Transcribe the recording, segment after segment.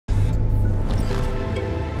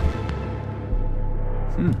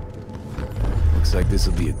Looks like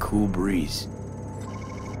this'll be a cool breeze.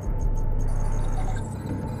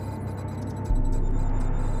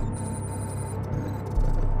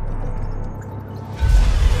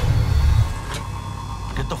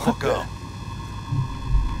 Get the fuck out.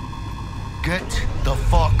 Get the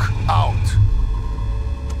fuck out.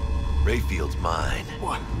 Rayfield's mine.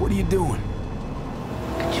 What are you doing?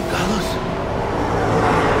 You got us?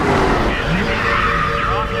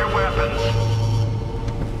 Drop your weapons.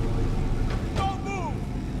 Don't move!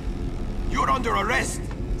 You're under arrest.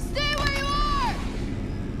 Stay where you are!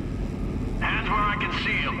 Hands where I can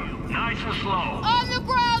see them. Nice and slow. On the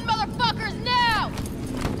ground, motherfuckers, now!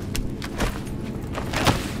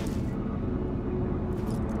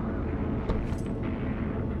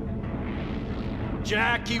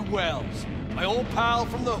 Jackie Wells, my old pal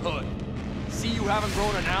from the hood. See you haven't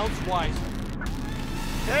grown an ounce wiser.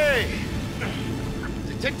 Hey!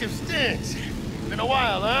 Detective Stintz. Been a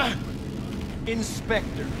while, huh?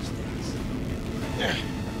 Inspector Stintz.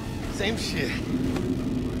 Same shit.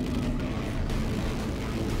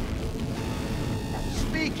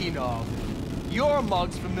 Speaking of, your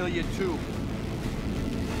mug's familiar too.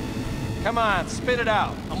 Come on, spit it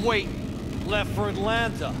out. I'm waiting. Left for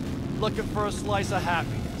Atlanta, looking for a slice of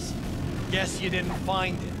happiness. Guess you didn't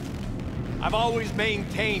find it. I've always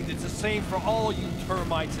maintained it's the same for all you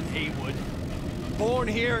termites in Haywood. Born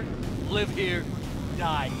here, live here,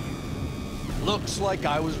 die here. Looks like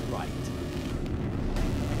I was right.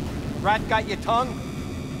 Rat got your tongue?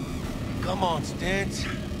 Come on, Stintz.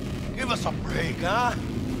 Give us a break, huh?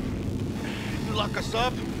 You lock us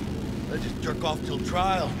up, let's just jerk off till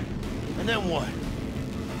trial. And then what?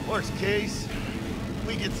 Worst case,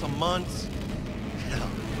 we get some months. Hell,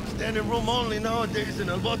 standing room only nowadays in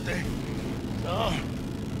El Bote. So,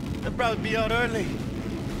 they'll probably be out early.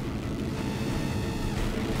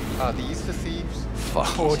 Are these the thieves?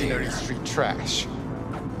 Fuck. Ordinary street trash.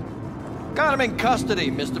 Got him in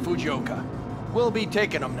custody, Mr. Fujioka. We'll be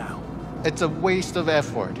taking him now. It's a waste of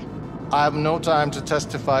effort. I have no time to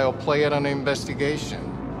testify or play at an investigation.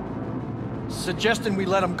 Suggesting we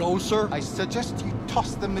let him go, sir? I suggest you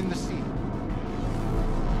toss them in the sea.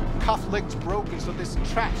 Cuff leg's broken so this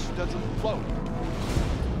trash doesn't float.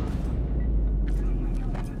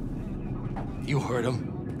 You heard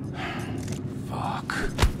him. Fuck.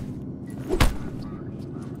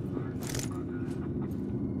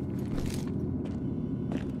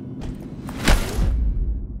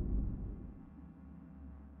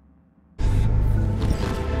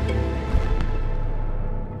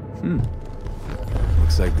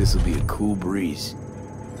 Looks like this'll be a cool breeze.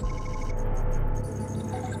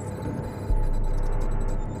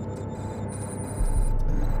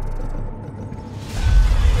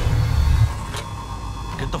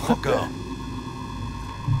 Get the fuck out.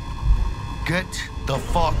 Get the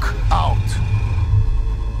fuck out.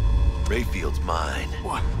 Rayfield's mine.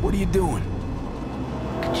 What are you doing?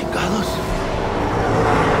 You got us?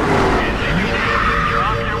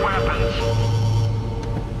 Drop your weapons.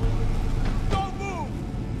 Don't move!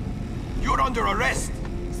 You're under arrest.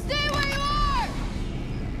 Stay where you are!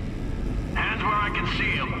 Hands where I can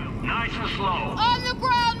see them. Nice and slow. On the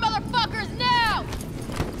ground, motherfuckers, now!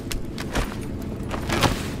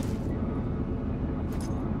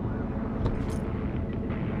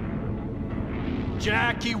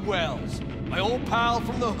 Jackie Wells, my old pal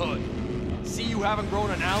from the hood. See you haven't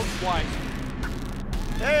grown an ounce wiser.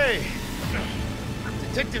 Hey!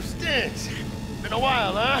 Detective Stintz. Been a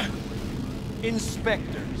while, huh?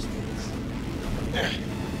 Inspector Stintz.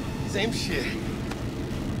 Same shit.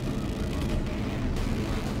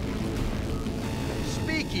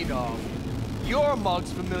 Speaking of, your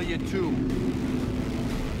mug's familiar too.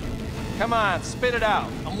 Come on, spit it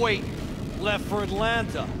out. I'm waiting. Left for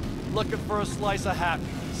Atlanta, looking for a slice of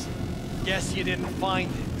happiness. Guess you didn't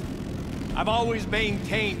find it. I've always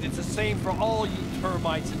maintained it's the same for all you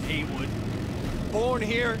termites in Haywood. Born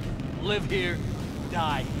here, live here,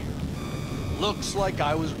 die here. Looks like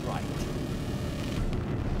I was right.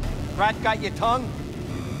 Rat got your tongue?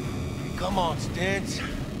 Come on, Stintz.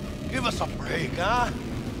 Give us a break, huh?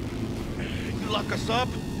 You lock us up,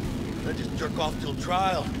 let's just jerk off till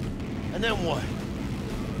trial. And then what?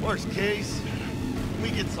 Worst case,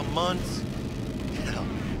 we get some months. Hell,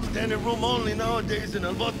 standing room only nowadays in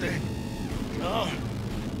El Bote. Oh,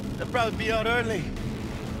 they'll probably be out early.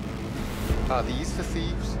 Are these the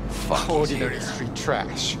thieves? Fuck. Ordinary street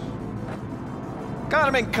trash. Got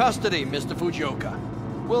him in custody, Mr. Fujioka.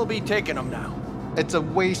 We'll be taking him now. It's a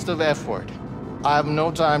waste of effort. I have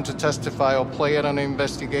no time to testify or play at an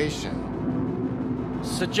investigation.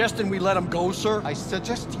 Suggesting we let him go, sir? I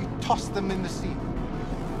suggest you toss them in the sea.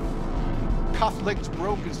 cuff leg's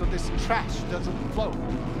broken so this trash doesn't flow.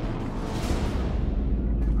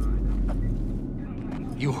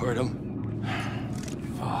 You heard him.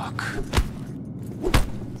 Fuck.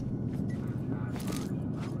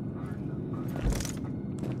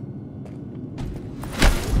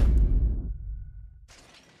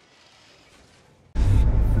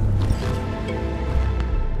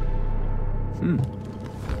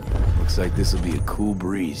 Looks like this'll be a cool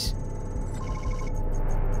breeze.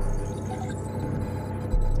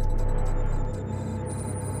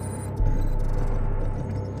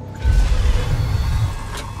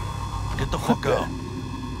 Get the fuck out.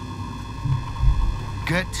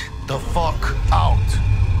 Get the fuck out.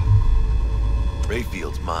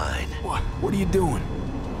 Rayfield's mine. What are you doing?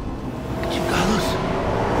 Chingados?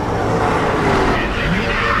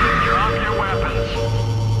 NVIDIA, drop your weapons.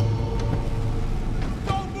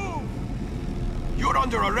 Don't move! You're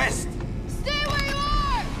under arrest. Stay where you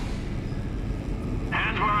are!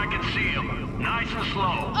 Hands where I can see them. Nice and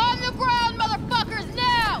slow. On the ground, motherfuckers,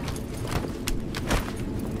 now!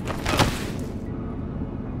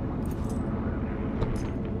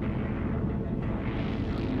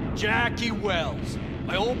 Jackie Wells,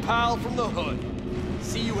 my old pal from the hood.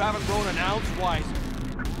 See you haven't grown an ounce wiser.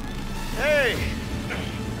 Hey!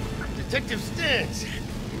 Detective Stintz.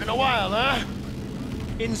 Been a while, huh?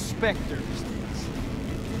 Inspector Stintz.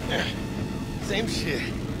 Same shit.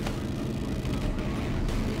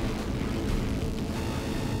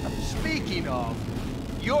 Speaking of,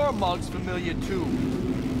 your mug's familiar too.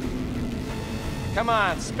 Come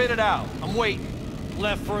on, spit it out. I'm waiting.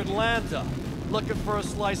 Left for Atlanta, looking for a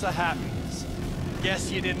slice of happiness.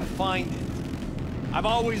 Guess you didn't find it. I've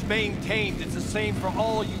always maintained it's the same for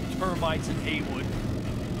all you termites in Haywood.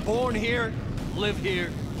 Born here, live here,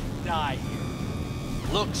 die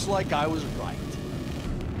here. Looks like I was right.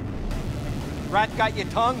 Rat got your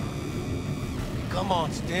tongue? Come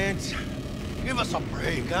on, Stintz. Give us a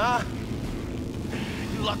break, huh?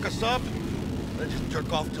 You lock us up, then just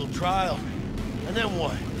jerk off till trial. And then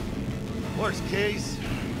what? Worst case,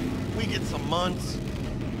 we get some months.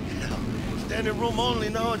 Standing room only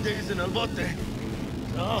nowadays in El Bote.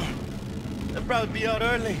 So, they'll probably be out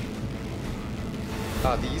early.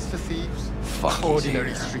 Are these the thieves? Fuck.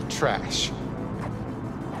 Ordinary street trash.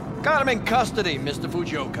 Got him in custody, Mr.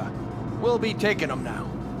 Fujioka. We'll be taking him now.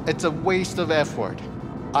 It's a waste of effort.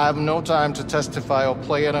 I have no time to testify or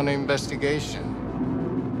play in an investigation.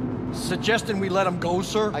 Suggesting we let him go,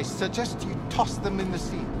 sir? I suggest you toss them in the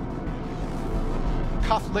sea.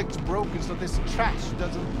 Cuff leg's broken so this trash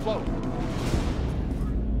doesn't flow.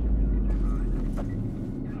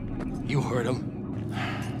 You heard him.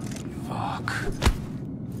 Fuck.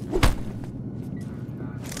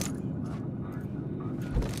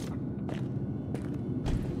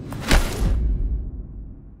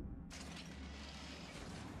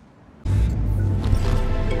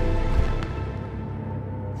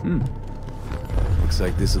 Looks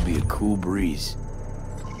like this'll be a cool breeze.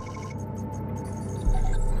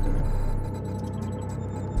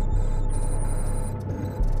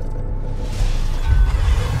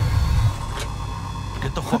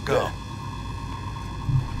 Get the fuck out.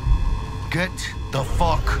 Get the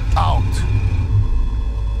fuck out.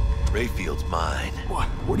 Rayfield's mine.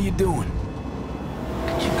 What are you doing?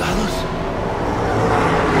 Chingados?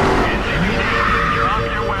 NVIDIA, drop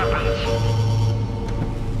your weapons.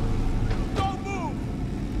 Don't move!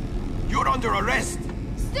 You're under arrest.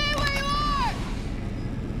 Stay where you are!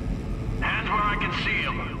 Hands where I can see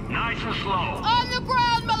them. Nice and slow. On the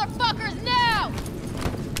ground, motherfuckers, now!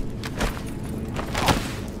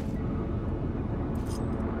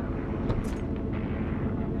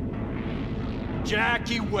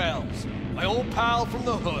 Jackie Wells, my old pal from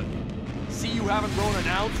the hood. See you haven't grown an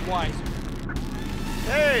ounce wiser.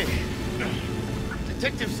 Hey!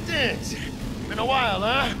 Detective Stintz. Been a while,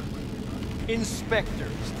 huh? Inspector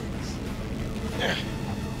Stintz.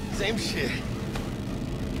 Same shit.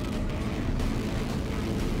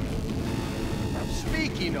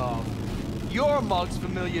 Speaking of, your mug's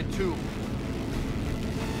familiar too.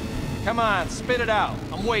 Come on, spit it out.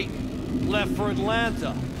 I'm waiting. Left for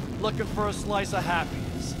Atlanta, looking for a slice of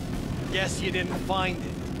happiness. Guess you didn't find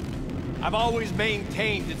it. I've always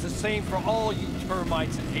maintained it's the same for all you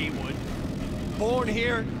termites in Haywood. Born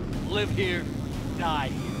here, live here, die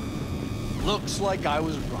here. Looks like I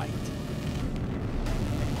was right.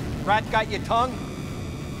 Rat got your tongue?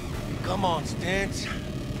 Come on, Stintz.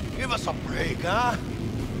 Give us a break, huh?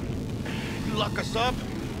 You lock us up,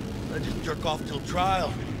 then just jerk off till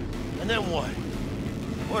trial. And then what?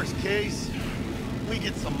 Worst case, we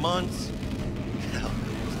get some months.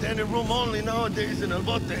 Standing room only nowadays in El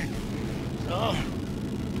Bote. So,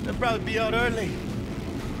 They'll probably be out early.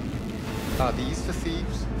 Are these the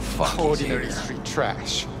thieves? Fuck, he's Ordinary here. street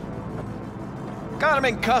trash. Got him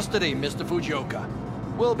in custody, Mr. Fujioka.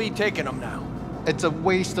 We'll be taking him now. It's a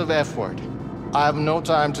waste of effort. I have no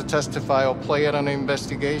time to testify or play at an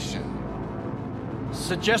investigation.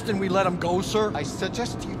 Suggesting we let him go, sir? I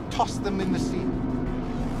suggest you toss them in the sea.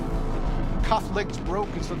 Cuff leg's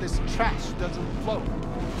broken so this trash doesn't float.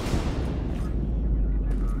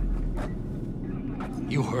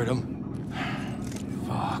 You heard him.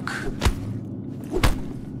 Fuck.